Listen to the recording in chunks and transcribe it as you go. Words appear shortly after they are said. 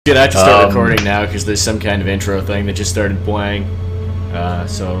Dude, I have to start recording now because there's some kind of intro thing that just started playing.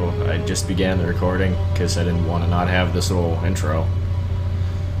 So I just began the recording because I didn't want to not have this little intro.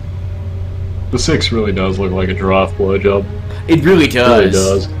 The 6 really does look like a giraffe blowjob. It really does. It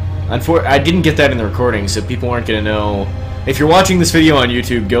really does. I didn't get that in the recording, so people aren't gonna know. If you're watching this video on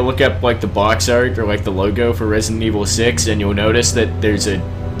YouTube, go look up like the box art or like the logo for Resident Evil 6, and you'll notice that there's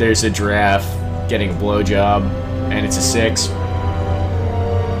a giraffe getting a blowjob, and it's a 6.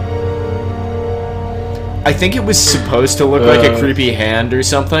 I think it was supposed to look like a creepy hand or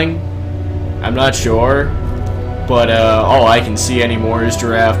something. I'm not sure. But all I can see anymore is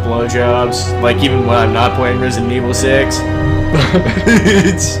giraffe blowjobs. Like even when I'm not playing Resident Evil 6. No,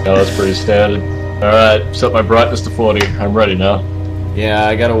 that's pretty standard. Alright, set my brightness to 40. I'm ready now. Yeah,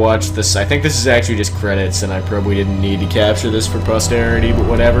 I gotta watch this. I think this is actually just credits, and I probably didn't need to capture this for posterity, but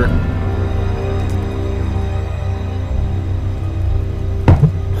whatever.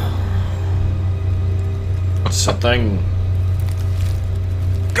 Something.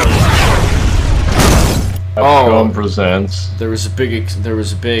 Capcom presents. There was a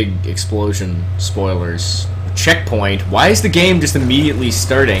big explosion. Spoilers. Checkpoint. Why is the game just immediately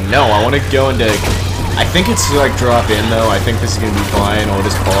starting? No, I want to go into. I think it's like drop in though. I think this is gonna be fine. I'll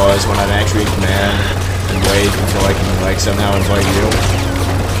just pause when I'm actually in command and wait until I can like somehow invite you.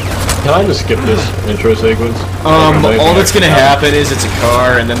 Can I just skip this intro sequence? All that's gonna happen is it's a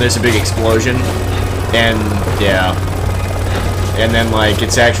car and then there's a big explosion. And, yeah. And then, like,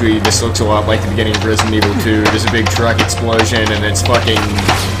 it's actually, this looks a lot like the beginning of Resident Evil 2. There's a big truck explosion, and it's fucking...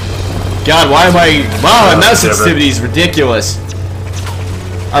 God, why am I... Wow, my mouse sensitivity is ridiculous.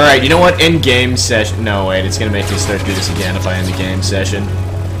 Alright, you know what? End game session... No, wait, it's gonna make me start doing this again if I end the game session.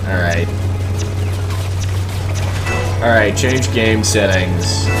 Alright. Alright, change game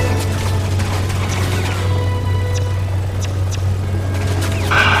settings.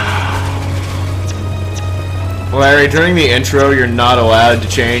 Larry, during the intro, you're not allowed to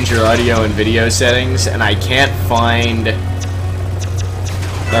change your audio and video settings, and I can't find...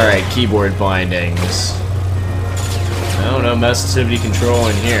 Alright, keyboard bindings. Oh, no mouse sensitivity control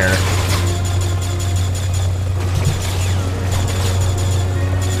in here.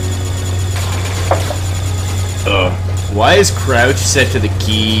 Why is crouch set to the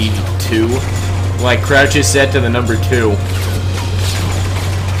key 2? Like, crouch is set to the number 2.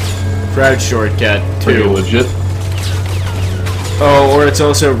 Crouch shortcut 2. Pretty legit. Oh, or it's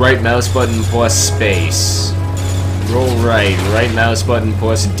also right mouse button plus space. Roll right mouse button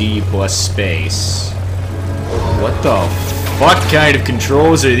plus D plus space. What the fuck kind of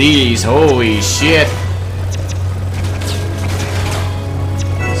controls are these? Holy shit.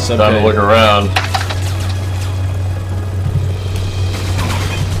 Time to look around.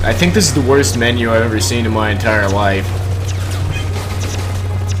 I think this is the worst menu I've ever seen in my entire life.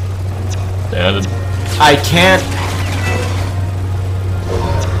 Standard. I can't...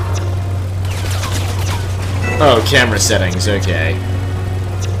 Oh, camera settings, okay.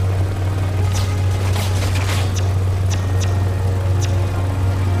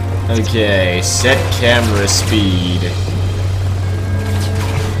 Okay, set camera speed.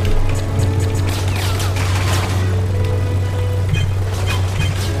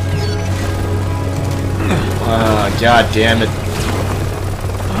 God damn it.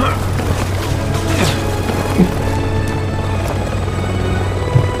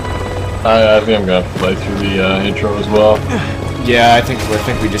 I think I'm gonna have to play through the intro as well. Yeah, I think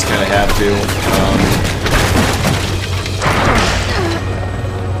we just kind of have to.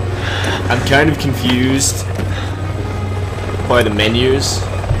 I'm kind of confused by the menus.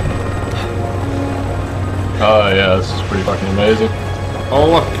 Oh yeah, this is pretty fucking amazing. Oh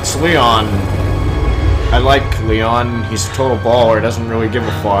look, it's Leon. I like Leon. He's a total baller. Doesn't really give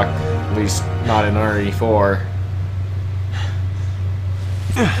a fuck. At least not in RE4.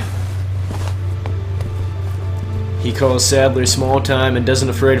 He calls Sadler small time and doesn't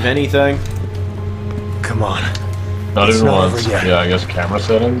afraid of anything. Come on. Not even once. Yeah, I guess camera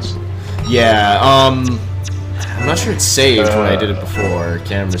settings. Yeah, I'm not sure it's saved when I did it before.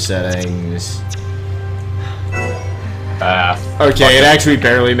 Camera settings. Okay, it actually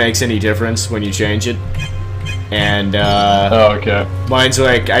barely makes any difference when you change it. And, oh, okay. Mine's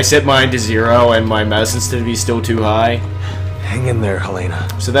like, I set mine to 0 and my mouse sensitivity is still too high. Hang in there, Helena.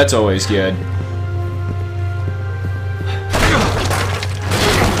 So that's always good.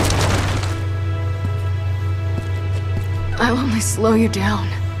 I'll only slow you down.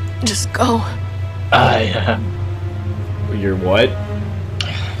 Just go. You're what?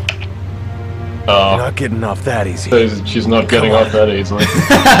 You're not getting off that easy. She's not getting off that easily.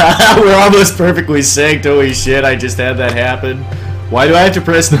 We're almost perfectly synced. Holy shit, I just had that happen. Why do I have to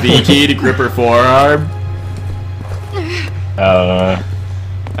press the B key to grip her forearm?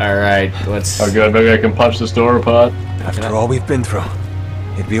 Alright, let's... Oh good, maybe I can punch this door apart. After all we've been through,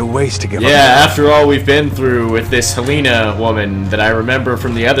 it'd be a waste to give up. Yeah, after all we've been through with this Helena woman that I remember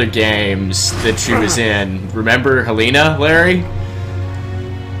from the other games that she was in. Remember Helena, Larry?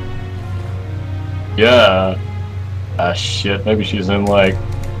 Yeah. Ah shit, maybe she's in like...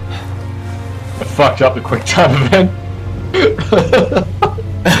 I fucked up the quick time event.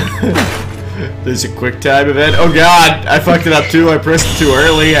 There's a quick time event. Oh god, I fucked it up too. I pressed it too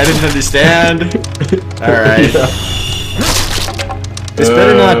early. I didn't understand. Alright. Yeah. This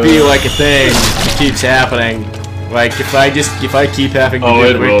better not be like a thing that keeps happening. Like if I keep having to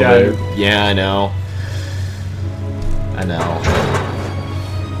do quick time. Yeah, I know. I know.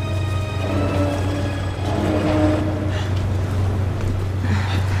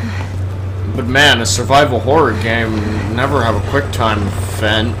 But man, a survival horror game never have a quick time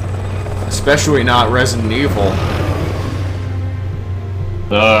event. Especially not Resident Evil.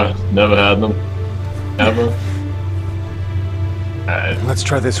 Never had them. Ever. Alright. Let's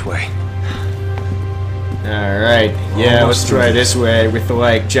try this way. Alright, yeah, let's try this way with the,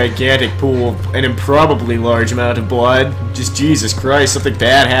 like, gigantic pool of an improbably large amount of blood. Just Jesus Christ, something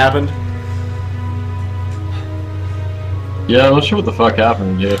bad happened. Yeah, I'm not sure what the fuck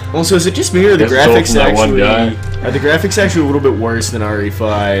happened here. Also, is it just me or the Guess graphics it's all from that one actually... guy. Are the graphics actually a little bit worse than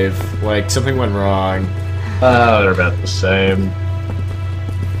RE5? Like, something went wrong. They're about the same.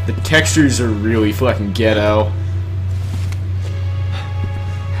 The textures are really fucking ghetto.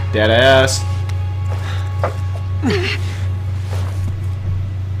 Dead ass.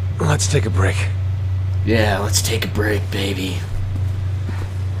 Let's take a break. Yeah, let's take a break, baby.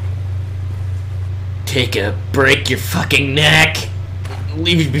 Break your fucking neck.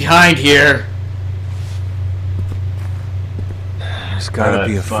 Leave you behind here. There's gotta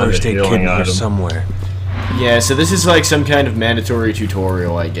be a find first a aid kit healing in here item. somewhere. Yeah, so this is like some kind of mandatory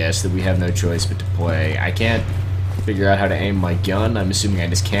tutorial, I guess, that we have no choice but to play. I can't figure out how to aim my gun. I'm assuming I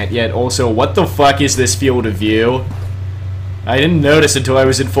just can't yet. Also, what the fuck is this field of view? I didn't notice until I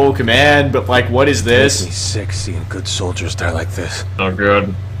was in full command, but like, what is Makes me this? sick seeing good soldiers die like this. Oh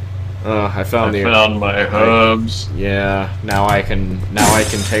good. I found I found my herbs. Yeah, now I can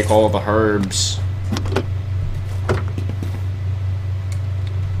take all the herbs.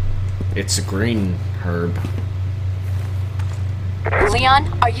 It's a green herb.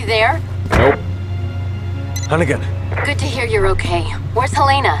 Leon, are you there? Nope. Hunnigan, Good to hear you're okay. Where's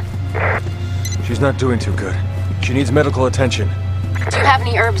Helena? she's not doing too good. She needs medical attention. Do you have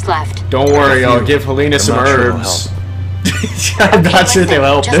any herbs left? Don't worry, I'll give Helena some not sure they'll herbs. I'm not sure they'll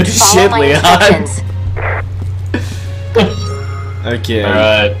help. No Just follow shit, my Leon. instructions. Okay.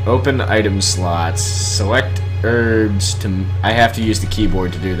 Alright. Open item slots. Select herbs to... I have to use the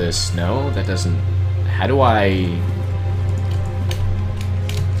keyboard to do this. No, that doesn't... How do I...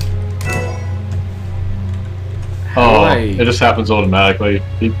 It just happens automatically.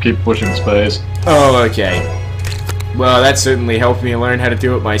 You keep pushing space. Oh, okay. Well, that certainly helped me learn how to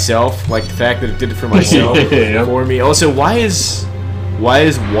do it myself. Like the fact that it did it for myself Yeah. for me. Also, why is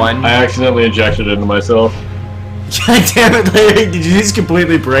one? I accidentally injected it into myself. God damn it, Larry! Did you just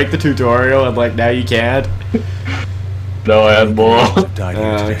completely break the tutorial and like now you can't? No, I had more. Died here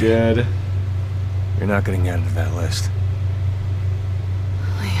Oh, today. good. You're not getting added to that list.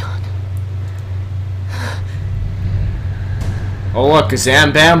 Leon. Oh look, a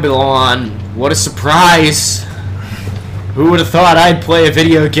Zambambulon! What a surprise! Who would have thought I'd play a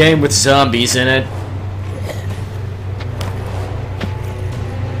video game with zombies in it?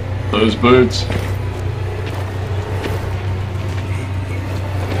 Those boots.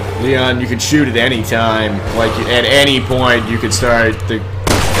 Leon, you could shoot at any time. Like, at any point, you could start the...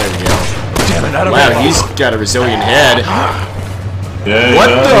 There we go. Damn it, I don't Wow, know. he's got a resilient head. Yeah. What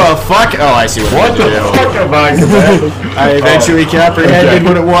the fuck? Oh, I see what What the I'm doing. fuck am I commanding? I eventually comprehended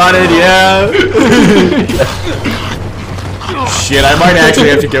what it wanted, yeah. Shit, I might actually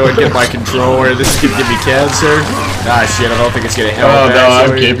have to go and get my controller. This is gonna give me cancer. Ah, shit, I don't think it's gonna help. Oh no, I'm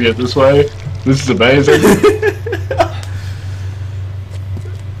actually. keeping it this way. This is amazing.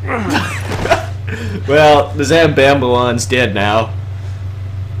 Well, the Zambambulon's dead now.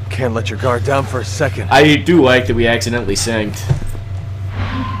 Can't let your guard down for a second. I do like that we accidentally synced.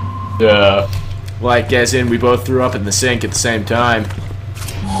 Yeah. Like, as in, we both threw up in the sink at the same time.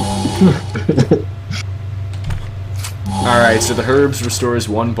 Alright, so the herbs restores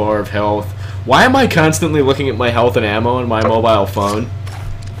 1 bar of health. Why am I constantly looking at my health and ammo on my mobile phone?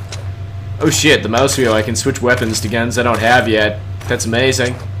 Oh shit, the mouse wheel, I can switch weapons to guns I don't have yet. That's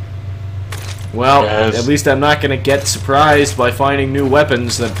amazing. Well, Yes. at least I'm not gonna get surprised by finding new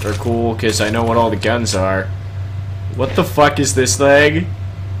weapons that are cool, because I know what all the guns are. What the fuck is this thing?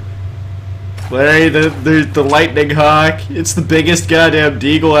 Larry, the lightning hawk. It's the biggest goddamn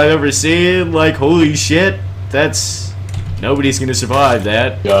deagle I've ever seen. Like, holy shit. That's... Nobody's gonna survive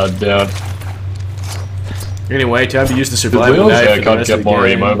that. God damn. Anyway, time to use the Did survival Leon's knife for the haircut rest get of the more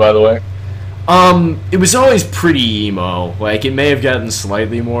game. emo, by the way? It was always pretty emo. Like, it may have gotten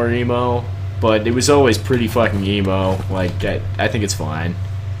slightly more emo, but it was always pretty fucking emo. Like, I think it's fine.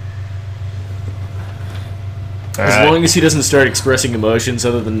 As long as he doesn't start expressing emotions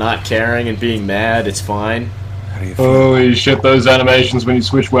other than not caring and being mad, it's fine. How do you feel? Holy shit, those animations when you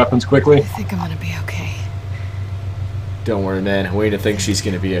switch weapons quickly. I think I'm gonna be okay. Don't worry, man. Helena thinks she's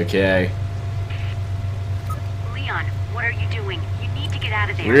gonna be okay. Leon, what are you doing? You need to get out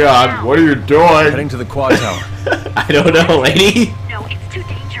of there. Leon, now. what are you doing? Heading to the quad tower. I don't know, lady. No, it's too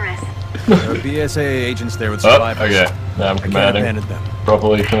dangerous. There are BSA agents there with Oh, survivors. okay. Now I'm I can't commanding abandon them.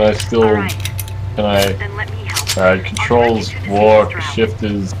 properly. Can I still... Alright, Can I... then let me help. Alright, controls, I'll direct you to the walk, safest route. shift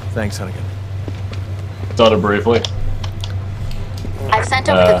is... Thanks, Hunnigan. Started briefly. I've sent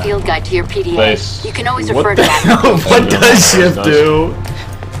over the field guide to your PDA. Space. You can always What refer the to that. hell? What does shift Nice. do?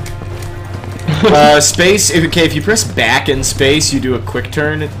 Space. Okay, if you press back in space, you do a quick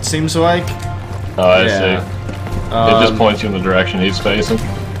turn. It seems like. Oh, I Yeah. see. It just points you in the direction he's facing.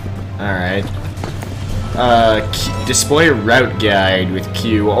 All right. Display a route guide with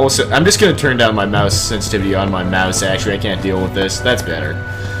Q. Also, I'm just gonna turn down my mouse sensitivity on my mouse. Actually, I can't deal with this. That's better.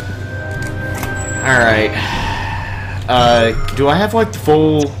 All right. Do I have like the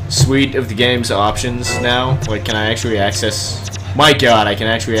full suite of the game's options now? Like, can I actually access? My God, I can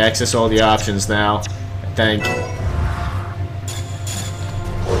actually access all the options now. I think.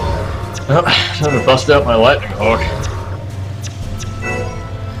 Oh, time to bust out my lightning hawk.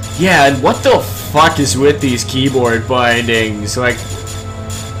 Yeah, and what the fuck is with these keyboard bindings? Like,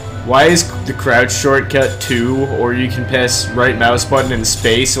 why is the crouch shortcut 2, or you can press right mouse button and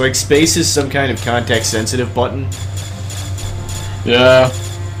space? Like, space is some kind of context-sensitive button, Yeah.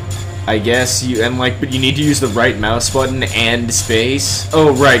 I guess. But you need to use the right mouse button and space.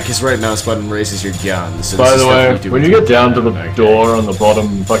 Oh, right, because right mouse button raises your gun. So By this is the stuff way, you do when with you your get down to the gun. Okay. door on the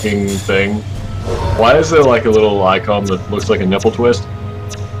bottom fucking thing, why is there like a little icon that looks like a nipple twist?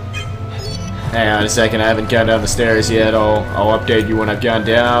 Hang on a second, I haven't gone down the stairs yet. I'll update you when I've gone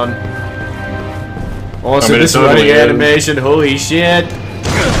down. Also, I mean, this it totally running is. animation, holy shit!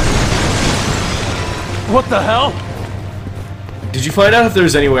 What the hell? Did you find out if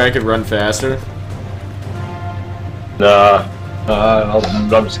there's any way I could run faster? Nah.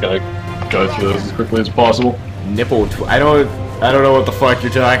 I'm just gonna go through this as quickly as possible. Nipple I don't know what the fuck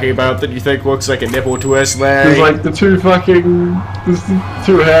you're talking about that you think looks like a nipple twist, Larry. There's like the two hands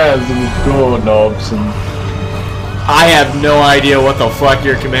and the door knobs and... I have no idea what the fuck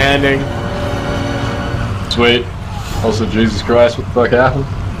you're commanding. Sweet. Also, Jesus Christ, what the fuck happened?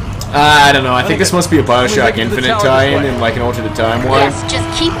 I don't know, I think this must be a Bioshock Let me get to the Infinite tower this tie-in way. in like an alternate timeline. Yes, just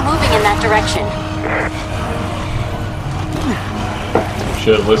keep moving in that direction.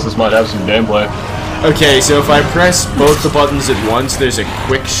 Shit, at least this might have some gameplay. Okay, so if I press both the buttons at once, there's a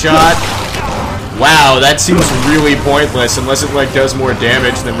quick shot. Wow, that seems really pointless unless it like does more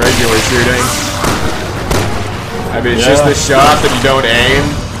damage than regular shooting. I mean, it's just Yeah. the shot that you don't aim.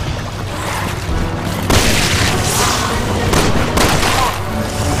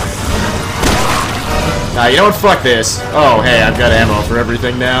 Nah, you know what? Fuck this. Oh, hey, I've got ammo for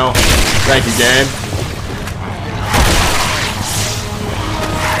everything now. Thank you, game.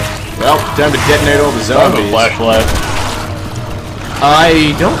 Well, time to detonate all the I have a zombies. flashlight.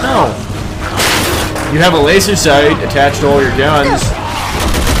 I don't know. You have a laser sight attached to all your guns.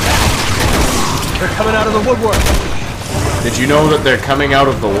 They're coming out of the woodwork. Did you know that they're coming out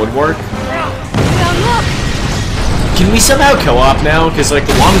of the woodwork? Can we somehow co-op now? Because, like,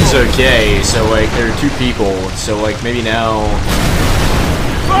 the woman's okay, so, like, there are 2 people, so, like, maybe now...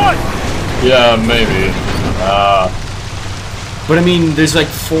 Yeah, maybe. But, I mean, there's, like,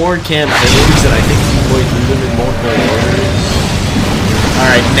 4 campaigns, and I think you can play through them in multiple orders.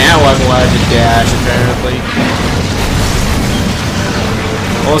 Alright, now I'm allowed to dash, apparently.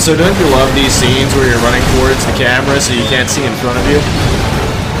 Also, don't you love these scenes where you're running towards the camera so you can't see in front of you?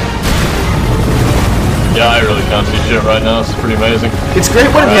 Yeah, I really can't see shit right now. It's pretty amazing. It's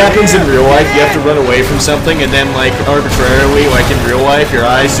great when it happens in real life. You have to run away from something, and then, like, arbitrarily, like in real life, your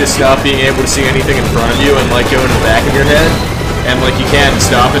eyes just stop being able to see anything in front of you and, like, go into the back of your head. And, like, you can't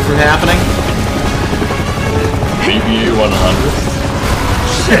stop it from happening. BBU 100.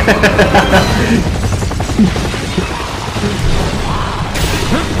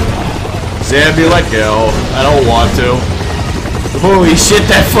 Zambi, let go. I don't want to. Holy shit,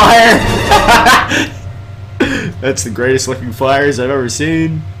 that fire! That's the greatest looking fires I've ever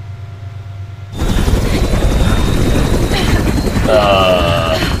seen.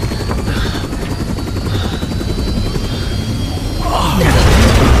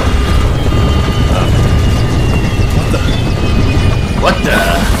 What the?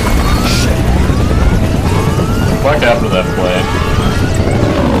 What happened to that plane?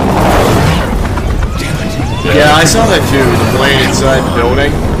 Yeah, I saw that too. The plane inside the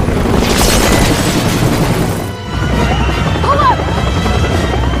building.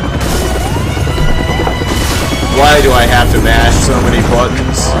 Why do I have to mash so many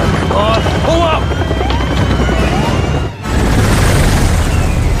buttons? Pull up!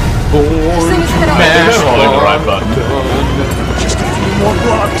 Born to mash holding the right button. Just a few more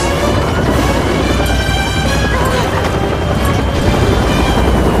blocks.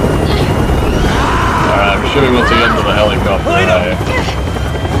 Alright, I'm sure once we get into the helicopter, I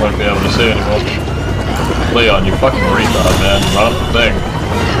won't be able to see anymore. Leon, you fucking retard, man. Run up the thing.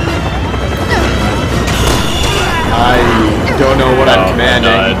 I don't know what I'm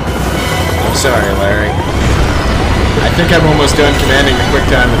commanding. Died. I'm sorry, Larry. I think I'm almost done commanding the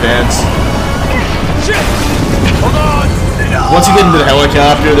QuickTime events. Shit! Hold on! Once you get into the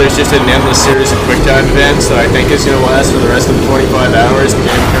helicopter, there's just an endless series of QuickTime events that I think is going to last for the rest of the 25 hours the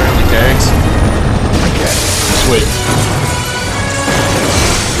game currently takes. Sweet.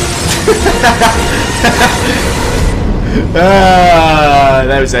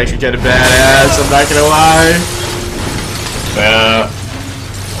 That was actually kind of badass, I'm not going to lie. Yeah.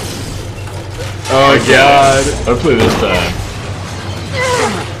 Oh Okay. god. Hopefully this time.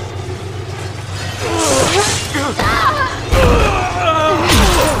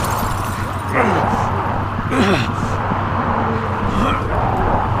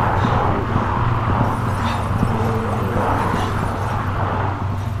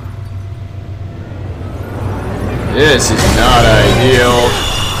 This is not ideal.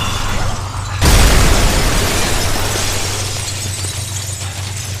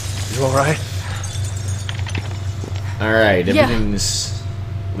 You alright? Alright, Yeah. everything's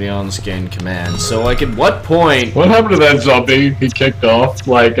Leon's gained command. So, like, at what point... What happened to that zombie he kicked off?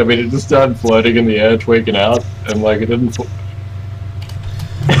 Like, I mean, it just started floating in the air, tweaking out, and like, it didn't...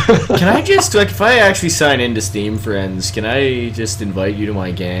 Can I just, like, if I actually sign into Steam Friends, can I just invite you to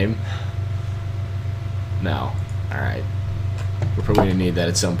my game? No. Alright. We're probably gonna need that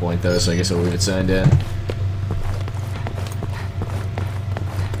at some point, though, so I guess I'll leave it signed in.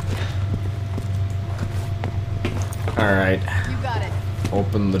 Alright. You got it.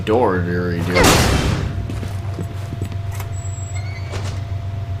 Open the door, dearie dude.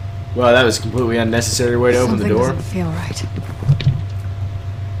 Well, that was a completely unnecessary way to open the Something door. doesn't feel right.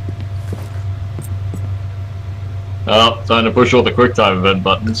 Oh, time to push all the QuickTime event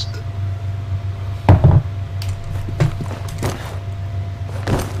buttons.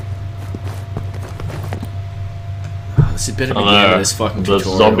 This is better begin this fucking There's a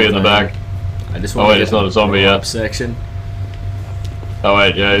tutorial. zombie in the man. back. I just Oh want wait, to it's not a zombie yet. section. Oh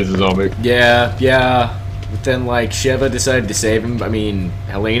wait, yeah, he's a zombie. Yeah. But then, like, Sheva decided to save him. I mean,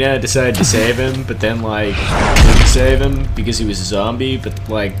 Helena decided to save him, but then, like, didn't save him because he was a zombie, but,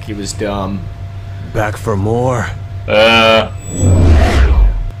 like, he was dumb. Back for more. God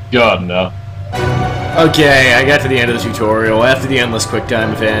no. Okay, I got to the end of the tutorial. After the endless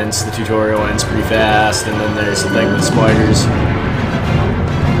QuickTime events, the tutorial ends pretty fast, and then there's the thing with spiders.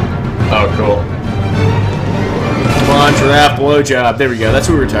 Oh, cool. Come on, giraffe blowjob. There we go. That's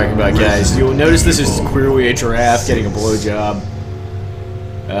what we were talking about, guys. You'll notice this is clearly a giraffe getting a blowjob.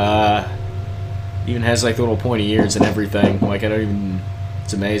 Even has like little pointy ears and everything. Like I don't even.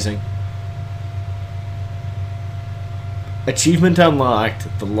 It's amazing. Achievement unlocked.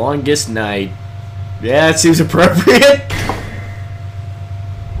 The longest night. Yeah, it seems appropriate.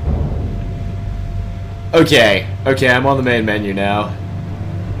 Okay, I'm on the main menu now.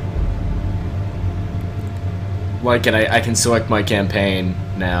 Like, and I can select my campaign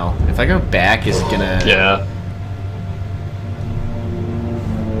now. If I go back, is it gonna... Yeah.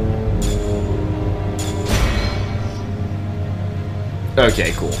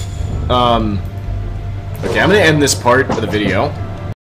 Okay, cool. Okay, I'm gonna end this part of the video.